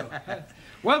do so.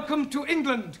 Welcome to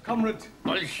England, comrade.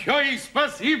 Большое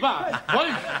спасибо!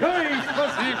 Большое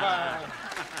спасибо!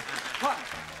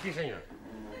 Sí, señor.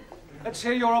 Let's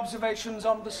hear your observations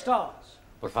on the stars.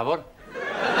 Por favor.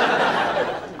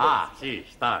 Sí,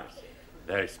 stars.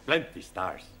 There's plenty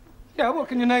stars. Yeah, well,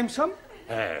 can you name some?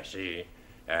 Sí.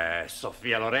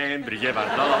 Sophia Loren, Brigitte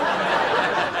Bardot.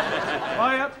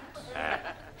 Quiet.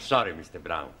 Sorry, Mr.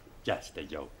 Brown. Just a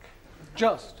joke.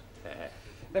 Just.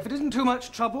 If it isn't too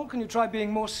much trouble, can you try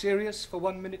being more serious for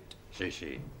 1 minute?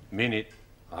 Sí. Minute,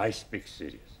 I speak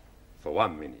serious. For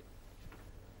 1 minute.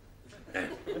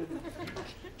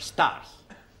 Stars.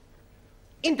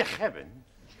 In the heaven,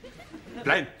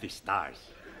 plenty stars.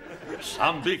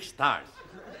 Some big stars.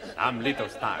 Some little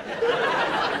stars.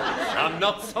 Some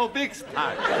not so big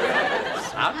stars.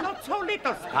 Some not so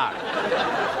little stars.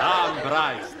 Some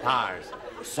bright stars.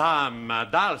 Some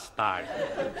dull stars.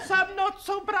 Some not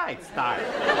so bright stars.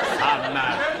 Some...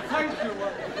 Thank you.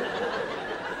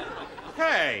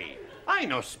 Hey, I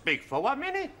no speak for 1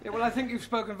 minute. Yeah, well, I think you've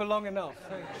spoken for long enough.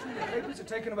 The papers are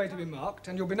taken away to be marked,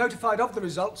 and you'll be notified of the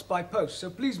results by post.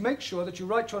 So please make sure that you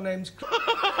write your names...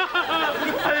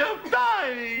 I am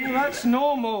dying! Well, that's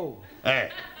normal.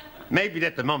 Maybe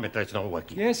that thermometer is not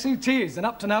working. Yes, it is. And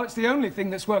up to now, it's the only thing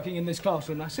that's working in this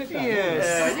classroom. Now, sit down.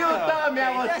 Yes. You told me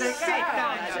I was Just sit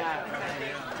down,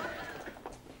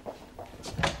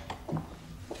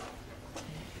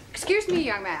 Excuse me,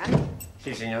 young man.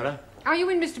 Sí, señora. Are you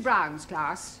in Mr. Brown's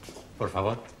class? Por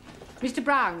favor. Mr.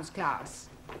 Brown's class.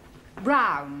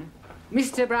 Brown.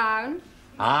 Mr. Brown?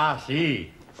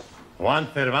 Sí. Juan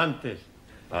Cervantes.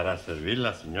 Para servir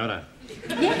la señora.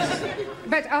 Yes.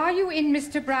 But are you in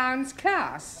Mr. Brown's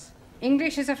class?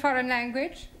 English is a foreign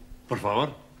language? Por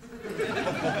favor.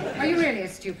 Are you really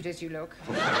as stupid as you look?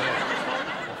 Por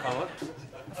favor.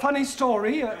 Funny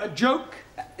story, a joke.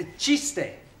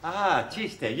 Chiste.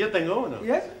 Chiste. Yo tengo uno.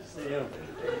 Yes?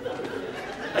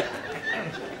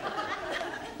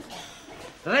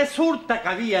 Resulta que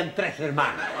habían 3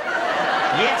 hermanos.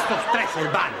 Y estos 3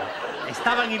 hermanos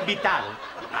estaban invitados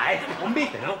a este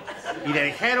convite, ¿no? Y le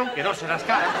dijeron que no se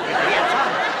rascaran porque tenían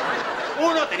sarna.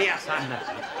 Uno tenía sarna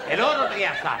aquí, el otro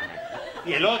tenía sarna aquí,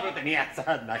 y el otro tenía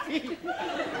sarna aquí.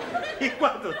 Y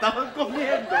cuando estaban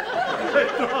comiendo,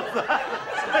 entonces,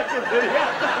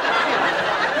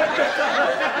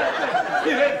 y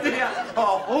decía,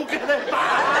 ¡oh, qué de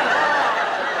paz!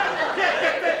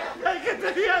 El que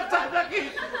tenía sarna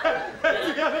aquí,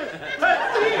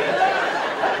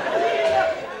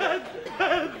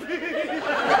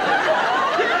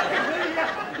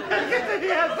 el que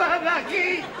tenía sarna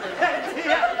aquí,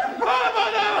 decía,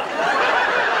 ¡vámonos!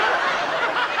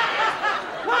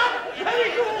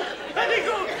 Very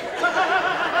good.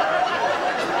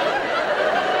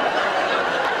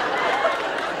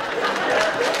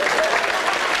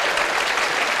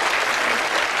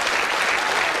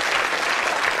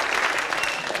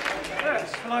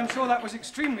 Yes, well, I'm sure that was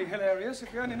extremely hilarious,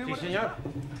 if you only knew Sí, what... señor.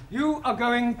 You are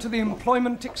going to the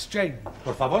employment exchange.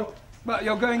 Por favor. Well,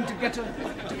 you're going to get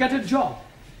a job.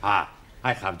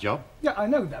 I have job. Yeah, I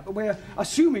know that, but we're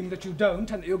assuming that you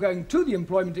don't and that you're going to the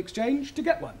employment exchange to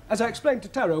get one. As I explained to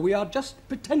Taro, we are just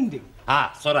pretending.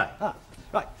 Sorry.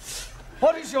 Right.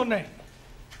 What is your name?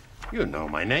 You know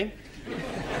my name.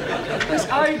 Yes,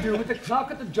 I do, but the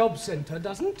clerk at the job centre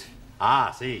doesn't.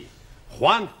 Sí.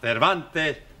 Juan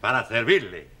Cervantes para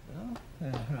servirle.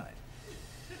 Right.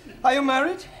 Are you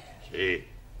married? Sí.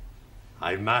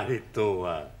 I'm married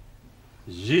to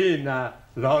Gina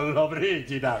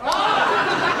Lollobrigida.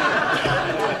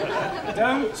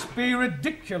 Don't be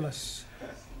ridiculous.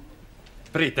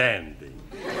 Pretending.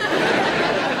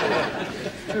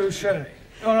 Touché.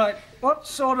 All right. What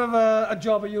sort of a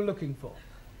job are you looking for?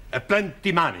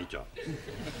 Plenty money job.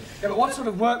 Yeah, but what sort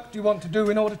of work do you want to do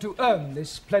in order to earn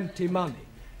this plenty money?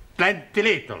 Plenty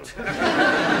little.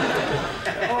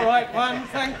 All right, Juan,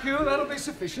 thank you. That'll be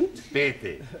sufficient.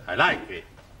 Pity. I like it.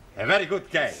 A very good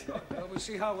game. Well, we'll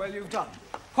see how well you've done.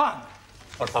 Juan.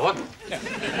 Por favor. Yeah.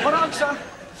 What answer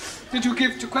did you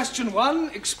give to question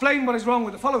 1? Explain what is wrong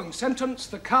with the following sentence.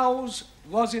 The cows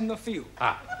was in the field.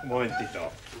 Un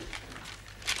momentito.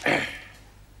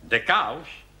 The cows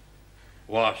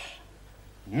was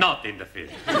not in the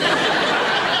field.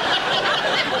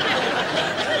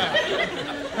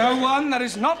 No, Juan, that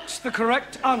is not the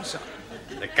correct answer.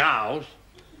 The cows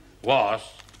was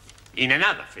in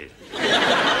another field.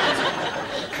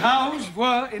 Cows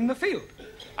were in the field.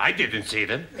 I didn't see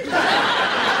them. All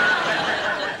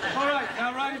right,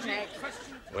 now, Ranji,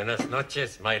 question. Buenas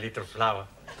noches, my little flower.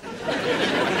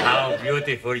 How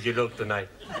beautiful you look tonight.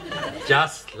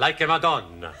 Just like a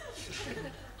Madonna.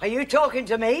 Are you talking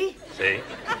to me? See?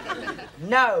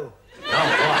 No. No,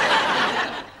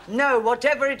 what? No,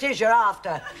 whatever it is you're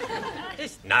after.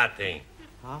 It's nothing.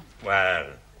 Huh? Well,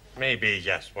 maybe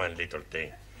just one little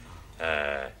thing.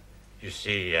 You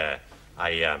see, I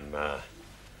am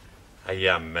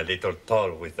a little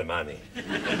tall with the money.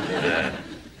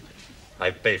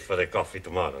 I pay for the coffee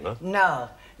tomorrow, no? No.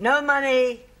 No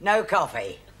money, no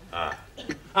coffee.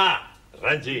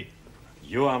 Ranji,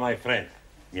 you are my friend,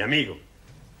 mi amigo.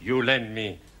 You lend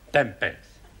me 10 pence.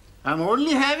 I'm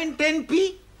only having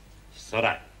 10p. It's all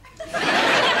right.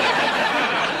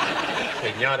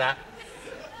 Señora,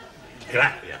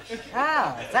 gracias.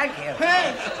 Oh, thank you.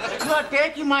 Hey, you are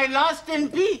taking my last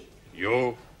 10p.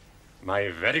 You, my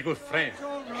very good friend. It's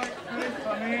all right, very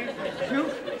funny. Thank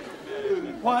you.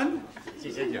 Juan?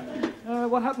 Sí, señor.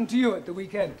 What happened to you at the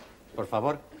weekend? Por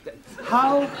favor.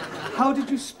 How did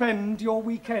you spend your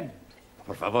weekend?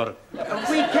 Por favor.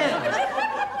 Weekend.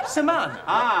 Semana.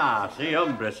 Sí,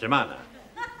 hombre, semana.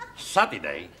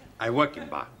 Saturday, I work in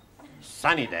bar.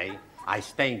 Sunny day, I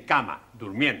stay in cama,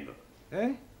 durmiendo.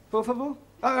 Eh? Por favor?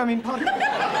 I mean, pardon?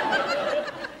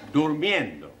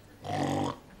 Durmiendo.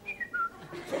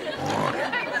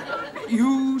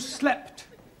 You slept?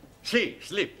 Sí,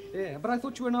 sleep. Yeah, but I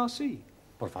thought you were an RC.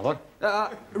 Por favor.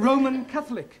 Roman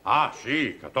Catholic.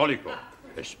 Sí, católico.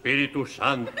 Espíritu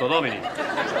Santo Domini.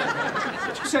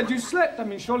 You said you slept. I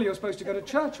mean, surely you're supposed to go to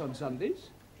church on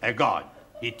Sundays. God,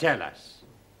 he tell us,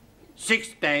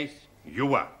 6 days you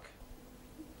work.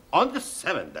 On the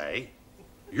 7th day,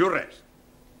 you rest.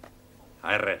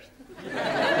 I rest.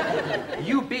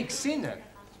 You big sinner.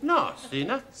 No,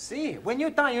 sinner. See, when you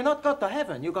die, you not go to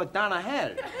heaven, you go down to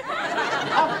hell.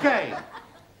 Okay.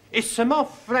 It's more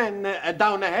friend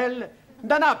down hell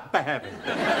than up heaven.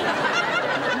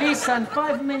 Listen,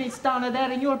 5 minutes down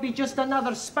there and you'll be just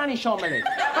another Spanish omelette.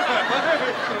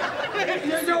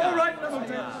 You're all right,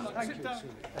 thank you.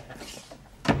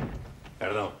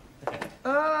 Perdón.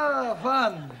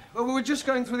 Juan. Well, we were just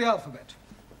going through the alphabet.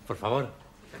 Por favor.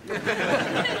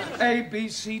 A, B,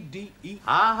 C, D, E.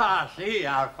 Sí,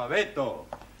 alfabeto.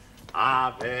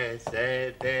 A, B,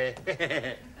 C, D.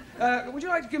 Would you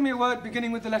like to give me a word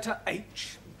beginning with the letter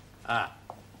H?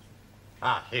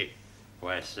 Sí.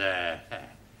 Pues,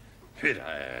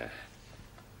 mira,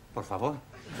 por favor.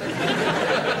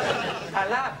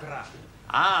 Palabra.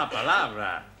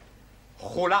 Palabra.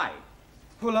 July.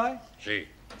 July? Sí.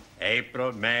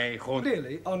 April, May, June.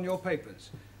 Clearly, on your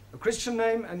papers. A Christian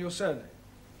name and your surname.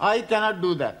 I cannot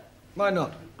do that. Why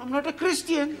not? I'm not a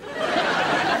Christian.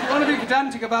 If you want to be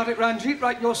pedantic about it, Ranjit,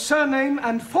 write your surname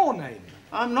and forename.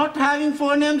 I'm not having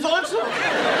forenames also.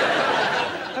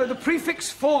 The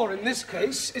prefix for in this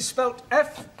case is spelt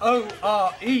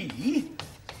F-O-R-E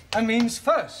and means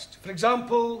first. For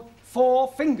example,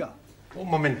 forefinger. Un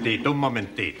momentito.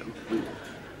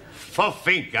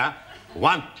 Forefinger,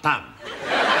 one thumb.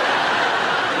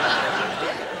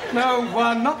 No,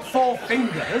 Juan, not 4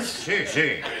 fingers.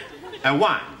 Sí. A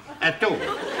 1, a 2,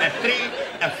 a 3,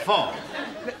 a 4.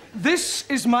 This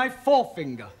is my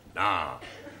forefinger. No,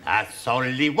 that's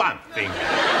only 1 finger.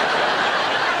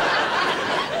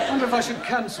 I wonder if I should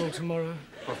cancel tomorrow.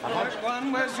 Por favor.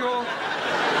 Juan, where's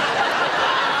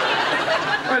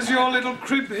your little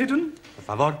crib hidden? Por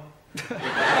favor.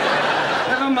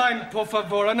 Never mind, por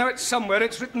favor. I know it's somewhere.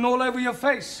 It's written all over your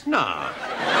face. No.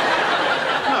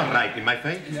 Not right in my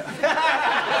face.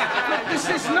 This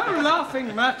is no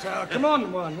laughing matter. Come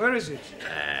on, Juan. Where is it?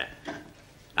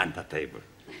 On the table.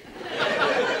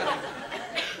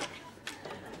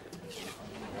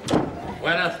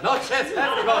 Buenas noches,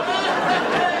 everybody.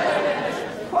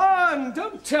 Juan,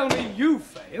 don't tell me you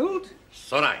failed.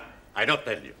 Sorry, I don't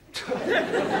tell you.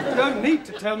 You don't need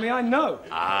to tell me, I know.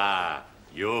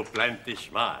 You plenty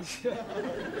smart.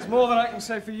 It's more than I can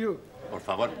say for you. Por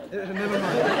favor. Never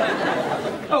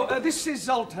mind. Oh, this is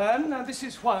Zoltan, this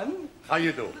is Juan. How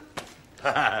you do?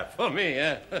 For me,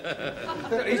 eh?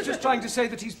 He's just trying to say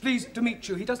that he's pleased to meet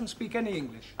you. He doesn't speak any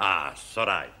English. Ah,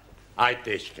 sorry. I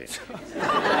teach him.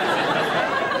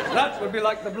 That would be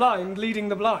like the blind leading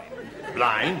the blind.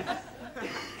 Blind?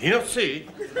 You don't see?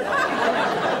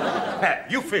 Hey,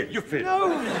 you feel.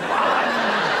 No.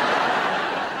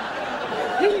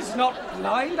 He's not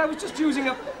blind. I was just using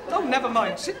a... Oh, never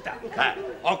mind. Sit down.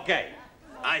 Okay.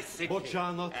 I sit...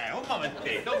 Bocciano. Un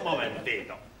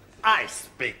momentito. I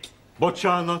speak.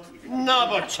 Bocciano. No,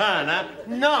 Bocciana.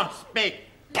 No speak.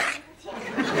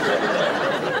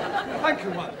 Thank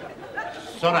you, Juan.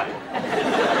 Sorry.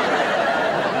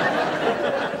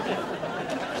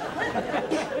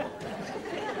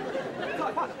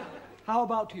 How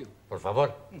about you? Por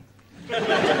favor.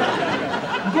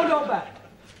 Good or bad?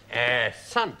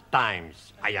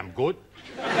 Sometimes I am good.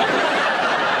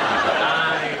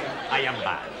 I am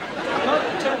bad.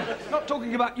 Not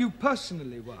talking about you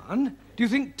personally, Juan. Do you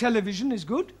think television is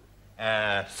good?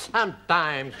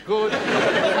 Sometimes good,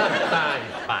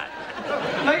 sometimes bad.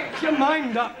 Make your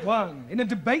mind up, Juan. In a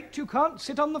debate, you can't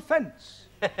sit on the fence.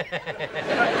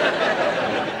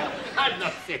 I'm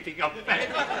not sitting on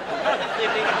fence.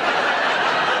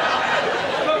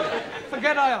 Look,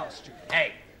 forget I asked you.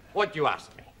 Hey, what you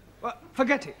asked me? Well,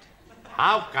 forget it.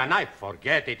 How can I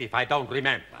forget it if I don't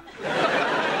remember?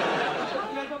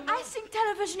 I think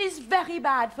television is very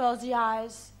bad for the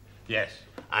eyes. Yes,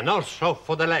 and also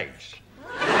for the legs.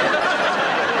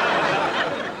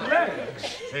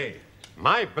 Legs? See,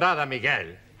 my brother Miguel,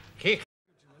 he...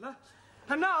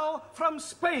 And now, from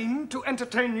Spain to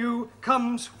entertain you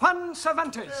comes Juan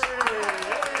Cervantes.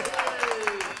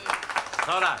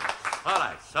 All right.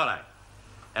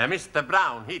 Mr.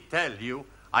 Brown, he tell you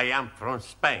I am from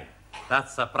Spain. That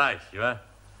surprise you, eh?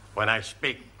 When I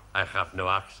speak, I have no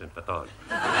accent at all.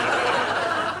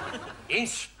 In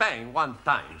Spain, one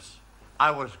time,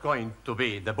 I was going to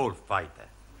be the bullfighter.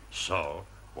 So,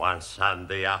 one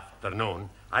Sunday afternoon,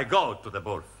 I go to the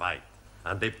bullfight,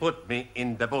 and they put me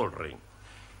in the bull ring.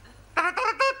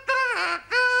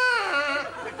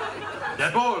 The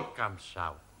bull comes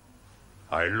out.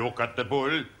 I look at the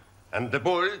bull, and the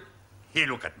bull, he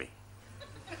look at me.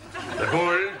 The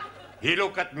bull, he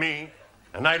look at me,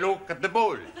 and I look at the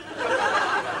bull.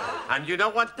 And you know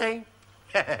one thing?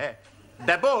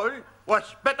 The bull was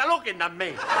better looking than me.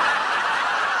 Hey,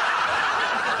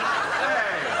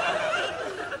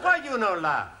 why you no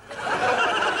laugh?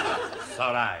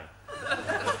 Sorry.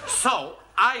 So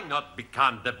I not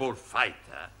become the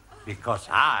bullfighter because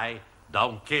I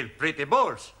don't kill pretty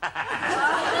bulls. Good,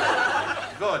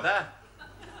 huh?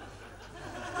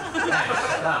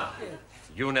 Now,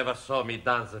 you never saw me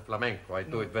dance the flamenco. I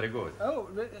do it very good. Oh,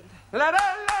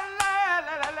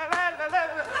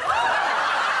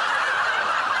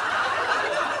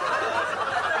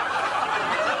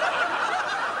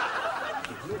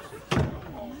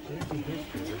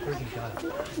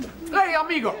 Hey,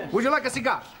 amigo, would you like a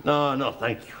cigar? No,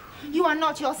 thank you. You are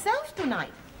not yourself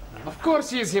tonight. Of course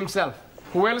he is himself.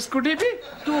 Who else could he be?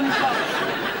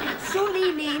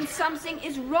 Sully means something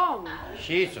is wrong.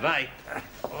 She's right.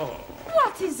 Oh.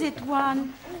 What is it,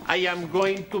 Juan? I am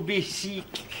going to be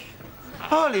sick.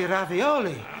 Holy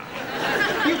ravioli.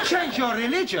 You changed your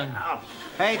religion.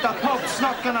 Hey, the Pope's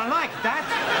not gonna like that.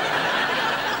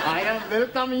 I am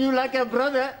welcoming you like a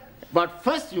brother, but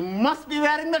first you must be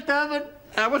wearing the turban.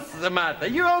 What's the matter?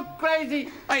 You all crazy?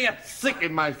 I am sick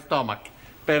in my stomach.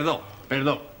 Perdón.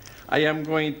 I am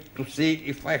going to see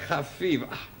if I have fever.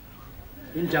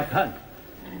 In Japan,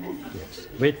 yes,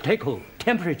 we take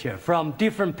temperature from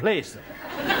different places.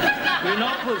 We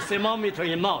not put thermometer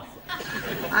in mouth.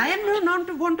 I am not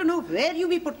want to know where you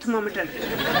will put thermometer.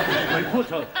 We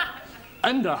put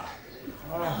under.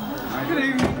 Good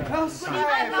evening, class.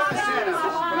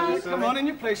 Come on in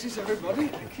your places, everybody.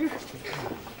 Thank you.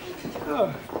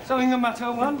 Oh, something the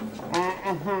matter, Juan?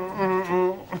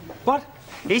 What?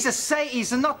 He's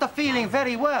he's not feeling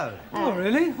very well. Oh,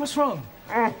 really? What's wrong?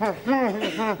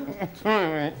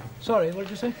 Sorry, what did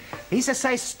you say? He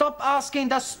say, stop asking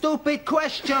the stupid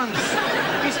questions.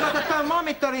 He's got a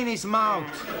thermometer in his mouth.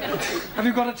 Have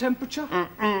you got a temperature?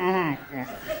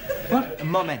 What? Un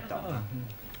momento.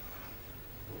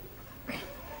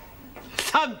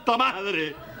 Santa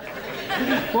Madre!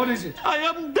 What is it? I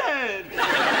am dead!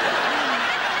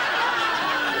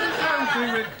 Don't be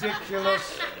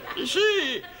ridiculous.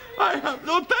 See, I have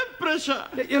no temperature.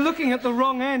 You're looking at the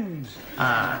wrong end.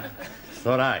 It's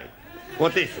all right.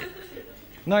 What is it?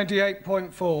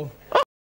 98.4. Oh,